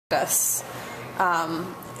This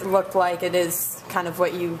looked like it is kind of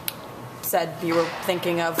what you said you were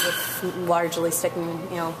thinking of, with largely sticking,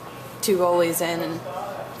 two goalies in and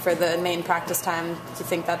for the main practice time. Do you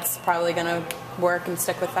think that's probably going to work and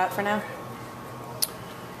stick with that for now?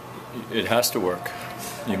 It has to work.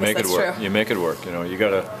 You make it work. True. You make it work.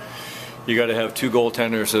 You gotta have two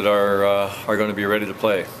goaltenders that are going to be ready to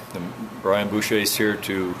play. And Brian Boucher is here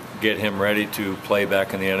to get him ready to play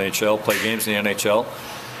back in the NHL, play games in the NHL,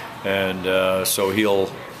 and so he'll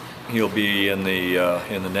be in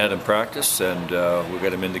the net in practice, and we'll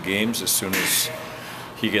get him into games as soon as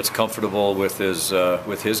he gets comfortable with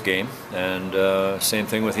his game. And same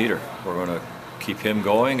thing with Heater. We're going to keep him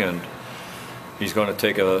going, and he's going to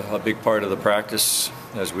take a big part of the practice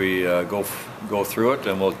as we go through it,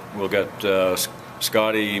 and we'll get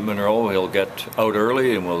Scotty Monroe. He'll get out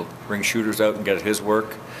early, and we'll bring shooters out and get his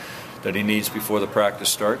work that he needs before the practice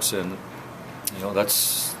starts. And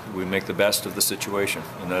we make the best of the situation,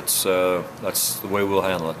 and that's the way we'll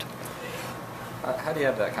handle it. How do you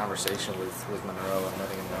have that conversation with Monroe and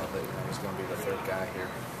letting him know that he's going to be the third guy here?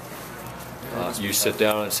 You sit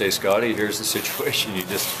down and say, Scotty, here's the situation.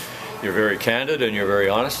 You're very candid and you're very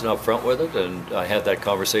honest and upfront with it. And I had that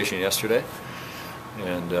conversation yesterday,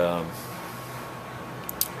 and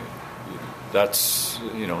that's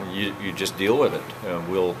you just deal with it.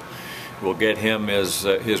 We'll get him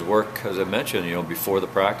his work, as I mentioned, before the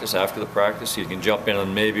practice, after the practice. He can jump in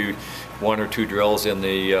on maybe one or two drills in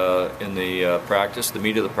the practice, the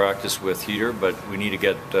meat of the practice with Heater. But we need to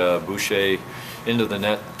get Boucher into the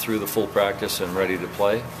net through the full practice and ready to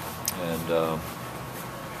play. And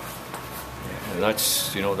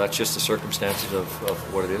that's just the circumstances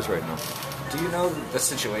of what it is right now. Do you know the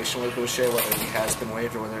situation with Boucher, whether he has been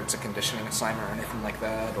waived or whether it's a conditioning assignment or anything like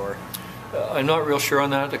that, or? I'm not real sure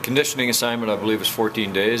on that. The conditioning assignment, I believe, is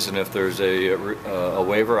 14 days, and if there's a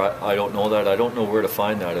waiver, I don't know that. I don't know where to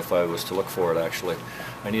find that if I was to look for it. Actually,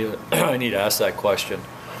 I need to ask that question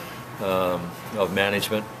of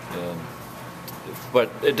management.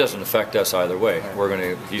 But it doesn't affect us either way.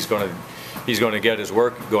 He's going to get his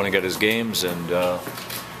work, going to get his games, and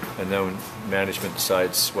then management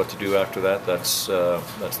decides what to do after that. That's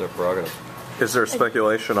their prerogative. Is there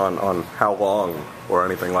speculation on how long or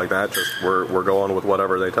anything like that? Just we're going with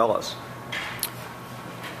whatever they tell us.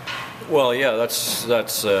 Well, yeah, that's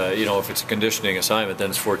if it's a conditioning assignment,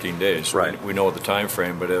 then it's 14 days. Right. We know the time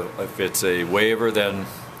frame, but if it's a waiver, then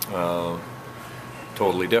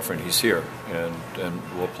totally different. He's here, and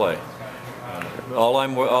we'll play. All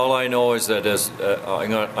I know is that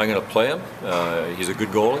I'm going to play him. He's a good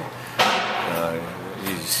goalie.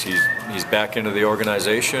 He's back into the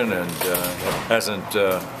organization and hasn't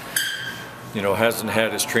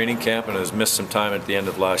had his training camp and has missed some time at the end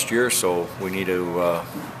of last year. So we need to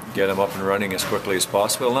get him up and running as quickly as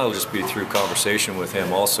possible. And that'll just be through conversation with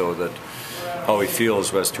him also, that how he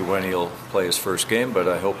feels as to when he'll play his first game. But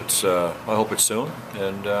I hope it's soon,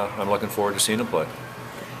 and I'm looking forward to seeing him play.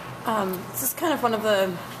 This is kind of one of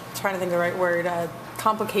the, trying to think of the right word,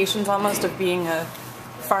 complications almost of being a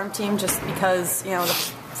farm team, just because the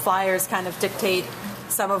Flyers kind of dictate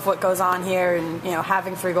some of what goes on here, and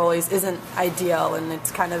having three goalies isn't ideal, and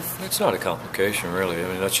it's not a complication, really. I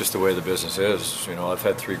mean, that's just the way the business is. I've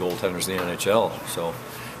had three goaltenders in the NHL, so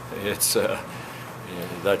it's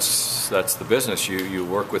that's the business. You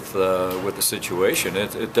work with the situation.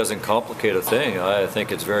 It doesn't complicate a thing. I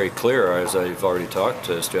think it's very clear, as I've already talked,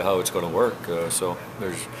 as to how it's going to work. So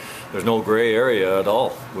there's no gray area at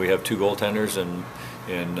all. We have two goaltenders in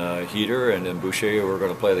Heater and in Boucher who are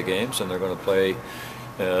going to play the games, and they're going to play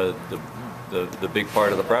the big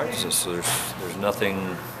part of the practices. So there's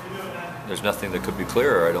nothing that could be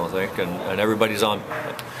clearer, I don't think, and everybody's on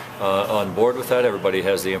board with that. Everybody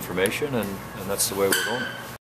has the information, and that's the way we're going.